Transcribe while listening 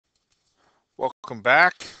Welcome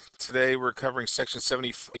back. Today we're covering section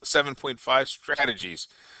 77.5 strategies.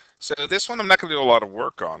 So this one I'm not going to do a lot of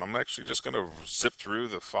work on. I'm actually just going to zip through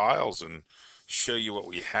the files and show you what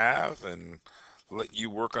we have and let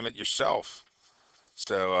you work on it yourself.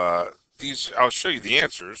 So these, I'll show you the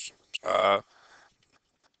answers. Uh,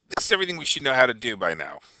 this is everything we should know how to do by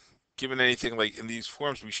now. Given anything like in these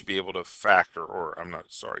forms, we should be able to factor, or I'm not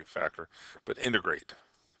sorry, factor, but integrate.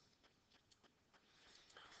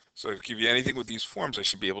 So if I give you anything with these forms, I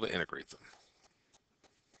should be able to integrate them.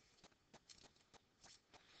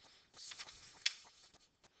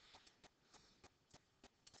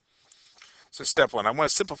 So step one, I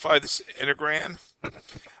want to simplify this integral. I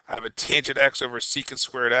have a tangent x over secant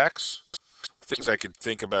squared x. Things I could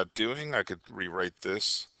think about doing, I could rewrite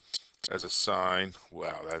this as a sine.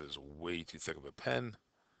 Wow, that is way too thick of a pen.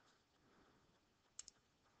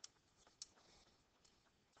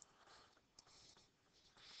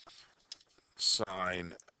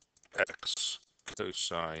 Sine x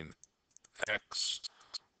cosine x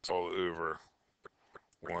all over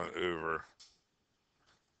 1 over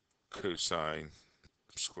cosine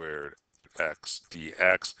squared x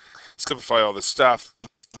dx. Simplify all this stuff.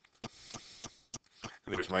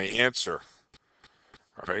 And there's my answer.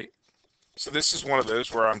 All right. So this is one of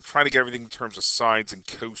those where I'm trying to get everything in terms of sines and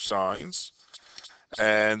cosines.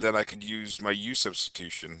 And then I could use my u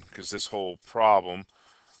substitution because this whole problem,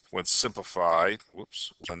 when simplified, for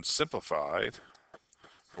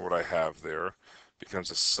what I have there,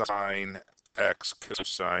 becomes a sine x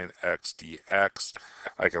cosine x dx.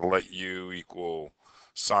 I can let u equal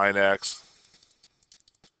sine x.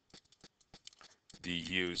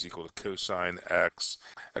 Du is equal to cosine x.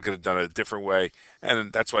 I could have done it a different way,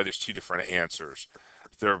 and that's why there's two different answers.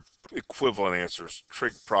 They're equivalent answers.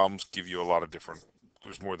 Trig problems give you a lot of different,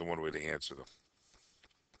 there's more than one way to answer them.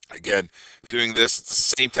 Again, doing this, it's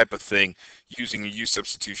the same type of thing. Using a u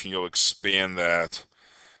substitution, you'll expand that,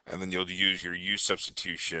 and then you'll use your u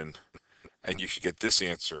substitution, and you should get this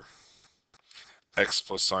answer. X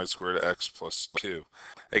plus sine squared x plus 2.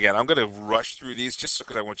 Again, I'm going to rush through these just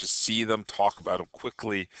because I want you to see them, talk about them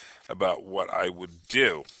quickly, about what I would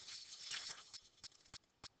do.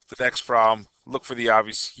 The next problem, look for the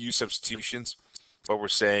obvious u substitutions. What we're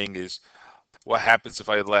saying is, what happens if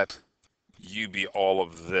I let u be all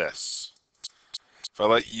of this? If I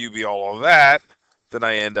let u be all of that, then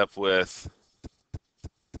I end up with,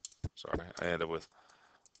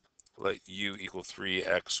 let u equal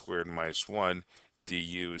 3x squared minus 1.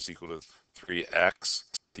 Du is equal to 3x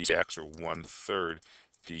dx, or 1/3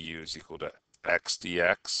 du is equal to x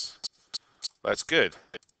dx. That's good,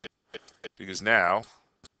 because now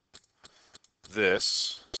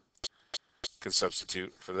this can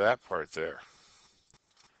substitute for that part there.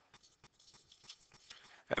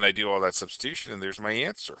 And I do all that substitution, and there's my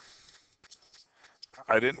answer.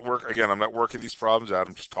 I didn't work, again, I'm not working these problems out,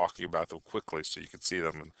 I'm just talking about them quickly so you can see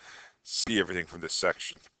them and see everything from this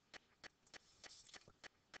section.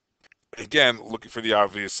 Again, looking for the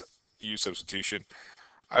obvious u substitution,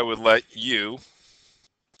 I would let u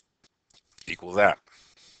equal that.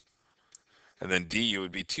 And then du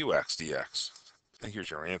would be 2x dx. And here's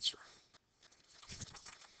your answer.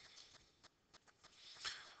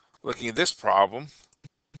 Looking at this problem,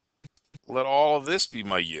 let all of this be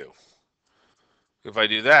my u. If I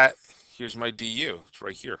do that, here's my du. It's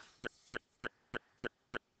right here.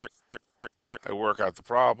 I work out the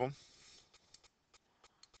problem.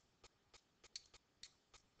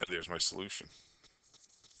 And there's my solution.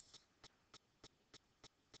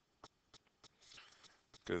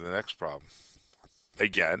 Go to the next problem.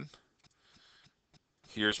 Again,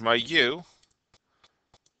 here's my u.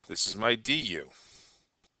 This is my du.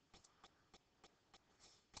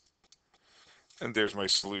 And there's my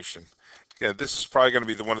solution. Again, this is probably going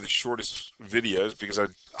to be one of the shortest videos because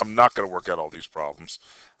I'm not going to work out all these problems.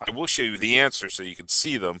 I will show you the answers so you can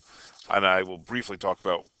see them, and I will briefly talk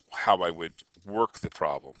about how I would work the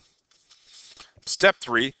problem. Step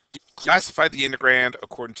 3, classify the integrand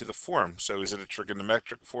according to the form. So is it a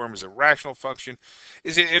trigonometric form? Is it a rational function?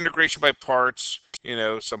 Is it integration by parts? You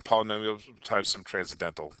know, some polynomials times some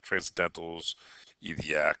transcendentals, e to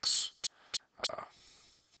the x.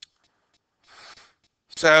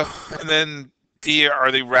 And then D,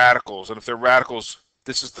 are they radicals? And if they're radicals,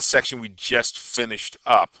 this is the section we just finished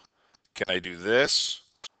up. Can I do this,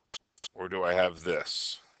 or do I have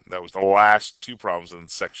this? That was the last two problems in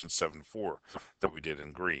section 7.4 that we did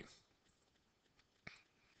in green.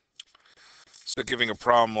 So giving a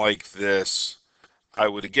problem like this, I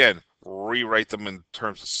would again rewrite them in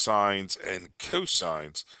terms of sines and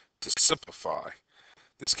cosines to simplify.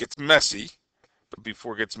 This gets messy, but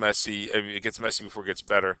before it gets messy, it gets messy before it gets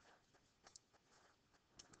better.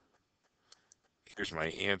 Here's my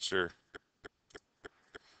answer.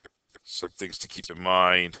 Some things to keep in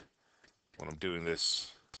mind when I'm doing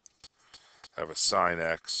this. I have a sine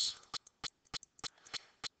x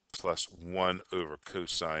plus 1 over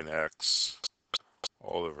cosine x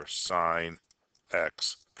all over sine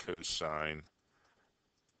x cosine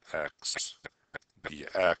x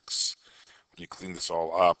dx. When you clean this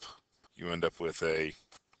all up, you end up with a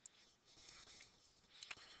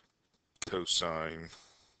cosine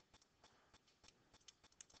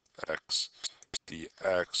x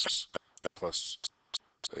dx plus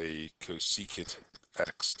a cosecant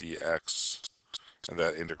x dx, and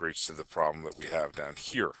that integrates to the problem that we have down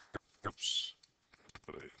here. Oops,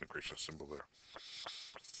 put an integration symbol there.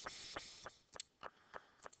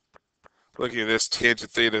 Looking at this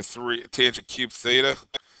tangent theta 3, tangent cube theta.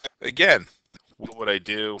 Again, what would I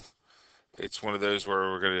do? It's one of those where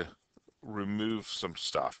we're going to remove some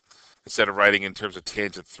stuff. Instead of writing in terms of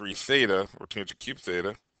tangent 3 theta or tangent cube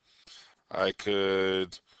theta, I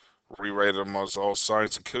could rewrite them as all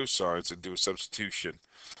sines and cosines and do a substitution.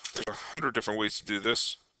 There's 100 different ways to do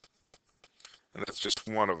this, and that's just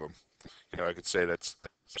one of them. I could say that's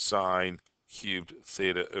sine cubed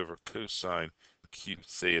theta over cosine cubed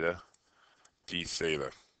theta d theta,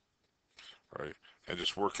 right? And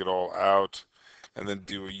just work it all out, and then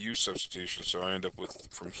do a u substitution. So I end up with,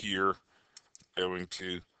 from here, going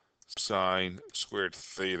to sine squared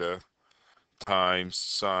theta times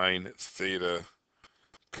sine theta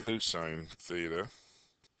cosine theta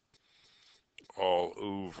all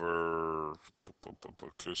over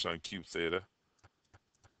cosine cube theta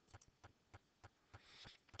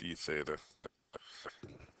d theta.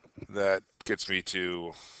 That gets me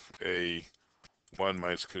to a 1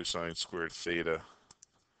 minus cosine squared theta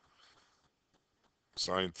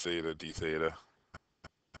sine theta d theta.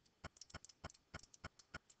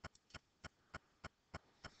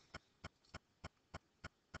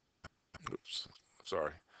 Oops,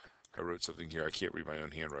 sorry. I wrote something here. I can't read my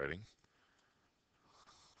own handwriting.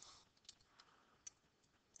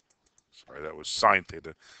 Sorry, that was sine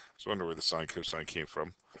theta. So I wonder where the sine cosine came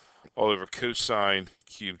from. All over cosine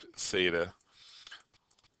cubed theta.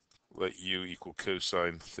 Let u equal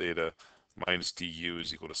cosine theta minus du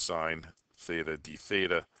is equal to sine theta d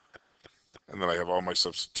theta. And then I have all my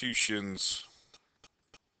substitutions,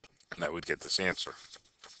 and that would get this answer.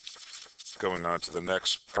 Going on to the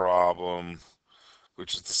next problem,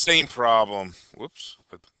 which is the same problem. Whoops.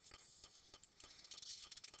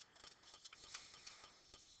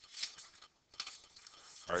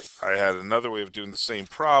 All right, I had another way of doing the same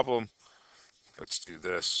problem. Let's do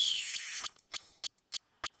this.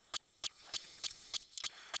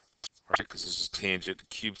 All right, because this is tangent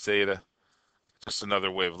cube theta. Just another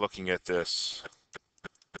way of looking at this.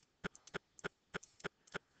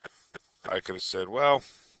 I could have said, well,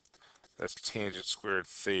 that's tangent squared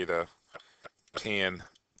theta tan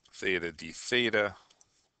theta d theta.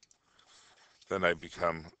 Then I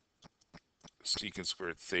become secant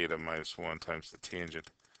squared theta minus 1 times the tangent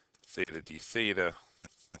theta d theta.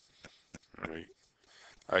 Right.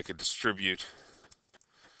 I could distribute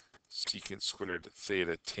secant squared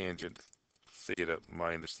theta tangent theta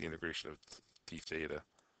minus the integration of d theta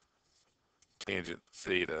tangent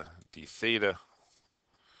theta d theta.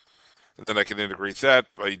 And then I can integrate that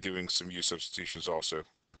by doing some u substitutions also.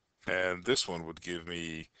 And this one would give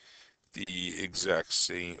me the exact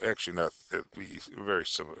same, actually not, it'd be very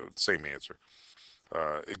similar, same answer.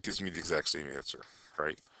 It gives me the exact same answer,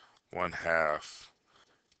 right? 1/2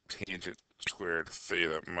 tangent squared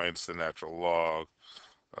theta minus the natural log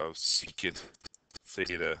of secant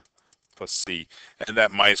theta plus c. And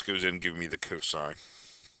that minus goes in, giving me the cosine.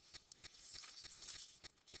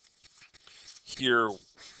 Here,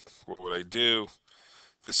 what would I do?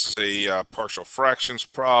 This is a partial fractions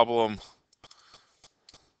problem,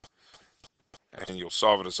 and you'll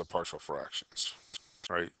solve it as a partial fractions,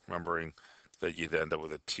 right? Remembering that you'd end up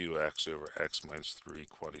with a 2x over x minus 3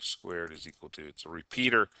 quantity squared is equal to, it's a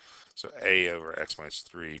repeater, so a over x minus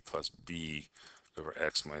 3 plus b over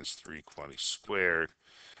x minus 3 quantity squared.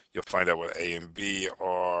 You'll find out what a and b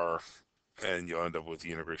are, and you'll end up with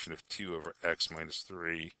the integration of 2 over x minus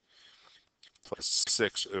 3 plus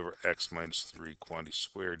 6 over x minus 3 quantity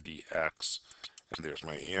squared dx. And there's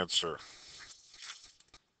my answer.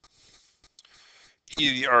 E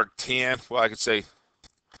to the arctan, well, I could say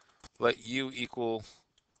let u equal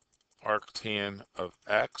arctan of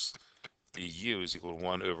x, du is equal to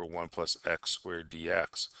 1 over 1 plus x squared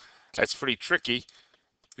dx. That's pretty tricky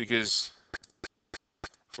because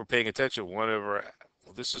if we're paying attention, 1 over,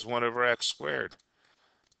 well, this is 1 over x squared.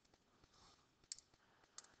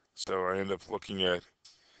 So I end up looking at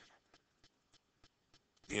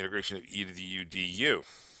the integration of e to the u du,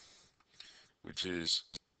 which is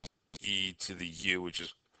e to the u, which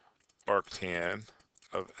is arctan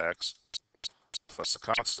of x plus a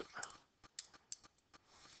constant.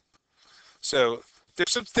 So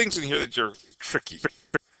there's some things in here that are tricky.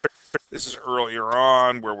 This is earlier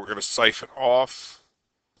on where we're going to siphon off.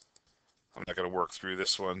 I'm not going to work through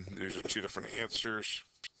this one. These are two different answers.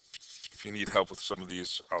 If you need help with some of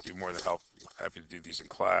these, I'll be more than happy to do these in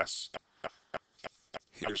class.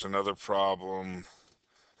 Here's another problem.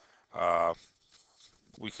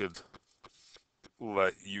 We could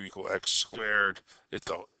let u equal x squared. It's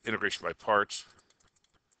the integration by parts.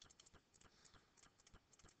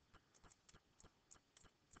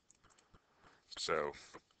 So,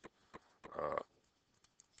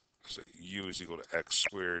 so u is equal to x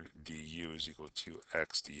squared, du is equal to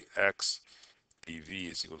x dx,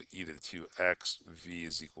 dv is equal to e to the 2x, v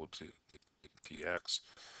is equal to dx,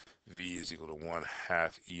 v is equal to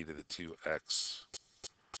 1/2 e to the 2x.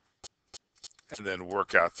 And then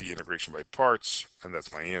work out the integration by parts, and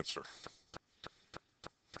that's my answer.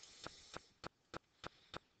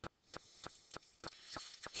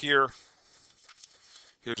 Here's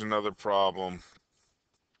another problem.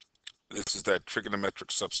 This is that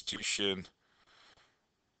trigonometric substitution,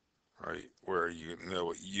 right, where you know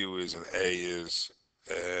what u is and a is,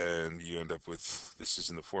 and you end up with, this is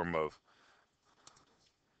in the form of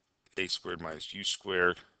a squared minus u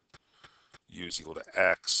squared. U is equal to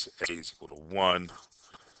x, a is equal to 1,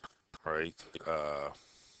 right?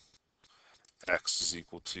 X is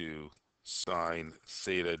equal to sine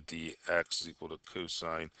theta dx is equal to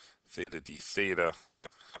cosine theta d theta.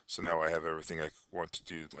 So now I have everything I want to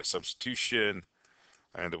do my substitution.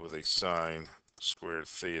 I end up with a sine squared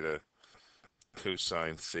theta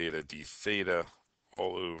cosine theta d theta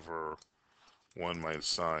all over 1 minus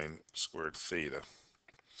sine squared theta.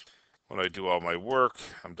 When I do all my work,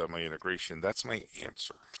 I'm done my integration. That's my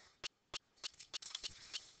answer.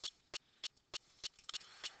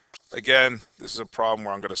 Again, this is a problem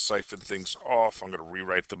where I'm going to siphon things off. I'm going to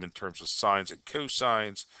rewrite them in terms of sines and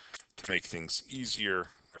cosines to make things easier.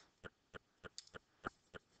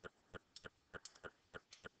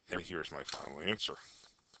 And here's my final answer.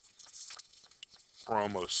 We're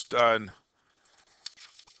almost done.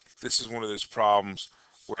 This is one of those problems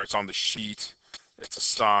where it's on the sheet. It's a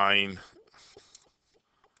sine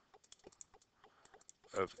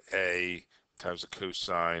of A times a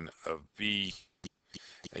cosine of B.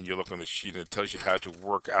 And you look on the sheet and it tells you how to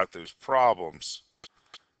work out those problems.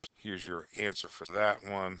 Here's your answer for that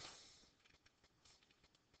one.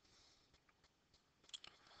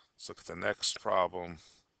 Let's look at the next problem.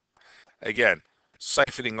 Again,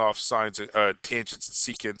 siphoning off sines, tangents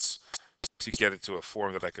and secants to get it to a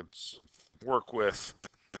form that I could work with.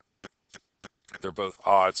 They're both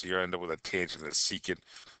odd, so you end up with a tangent and a secant.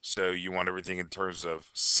 So you want everything in terms of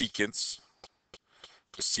secants.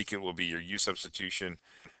 The secant will be your u substitution,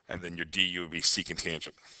 and then your du will be secant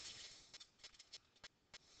tangent.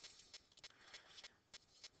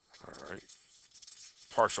 All right.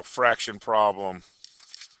 Partial fraction problem.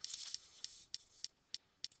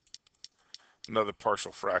 Another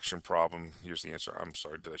partial fraction problem. Here's the answer. I'm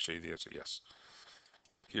sorry, did I show you the answer? Yes.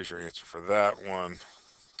 Here's your answer for that one.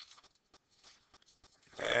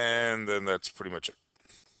 And then that's pretty much it.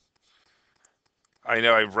 I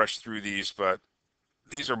know I've rushed through these, but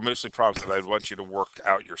these are mostly problems that I'd want you to work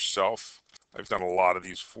out yourself. I've done a lot of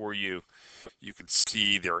these for you. You can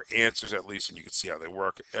see their answers at least, and you can see how they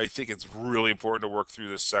work. I think it's really important to work through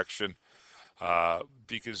this section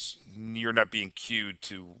because you're not being cued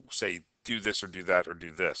to say, do this or do that or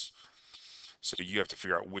do this. So you have to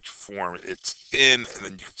figure out which form it's in, and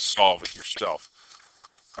then you can solve it yourself.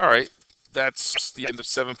 All right, that's the end of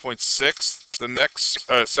 7.6. The next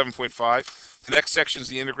 7.5. The next section is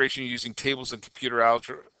the integration using tables and computer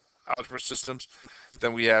algebra systems.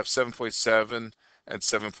 Then we have 7.7 and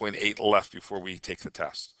 7.8 left before we take the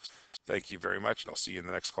test. Thank you very much, and I'll see you in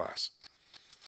the next class.